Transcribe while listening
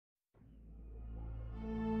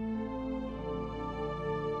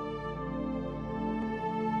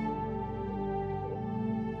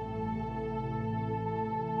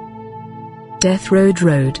Death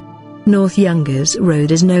Road. North Yonkers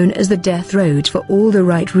Road is known as the Death Road for all the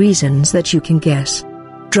right reasons that you can guess.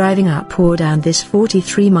 Driving up or down this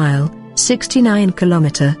 43-mile,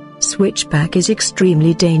 69-kilometer switchback is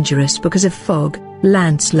extremely dangerous because of fog,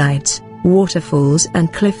 landslides, waterfalls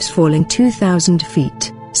and cliffs falling 2,000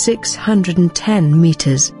 feet, 610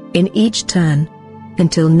 meters, in each turn.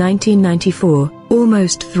 Until 1994,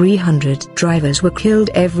 almost 300 drivers were killed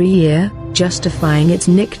every year, justifying its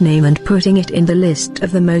nickname and putting it in the list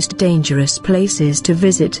of the most dangerous places to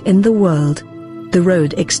visit in the world. The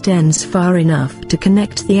road extends far enough to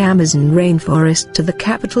connect the Amazon rainforest to the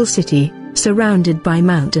capital city, surrounded by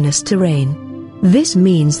mountainous terrain. This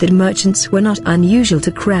means that merchants were not unusual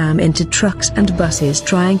to cram into trucks and buses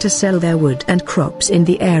trying to sell their wood and crops in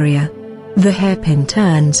the area. The hairpin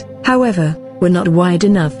turns, however, were not wide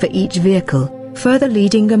enough for each vehicle, further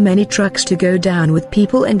leading many trucks to go down with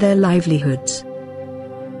people and their livelihoods.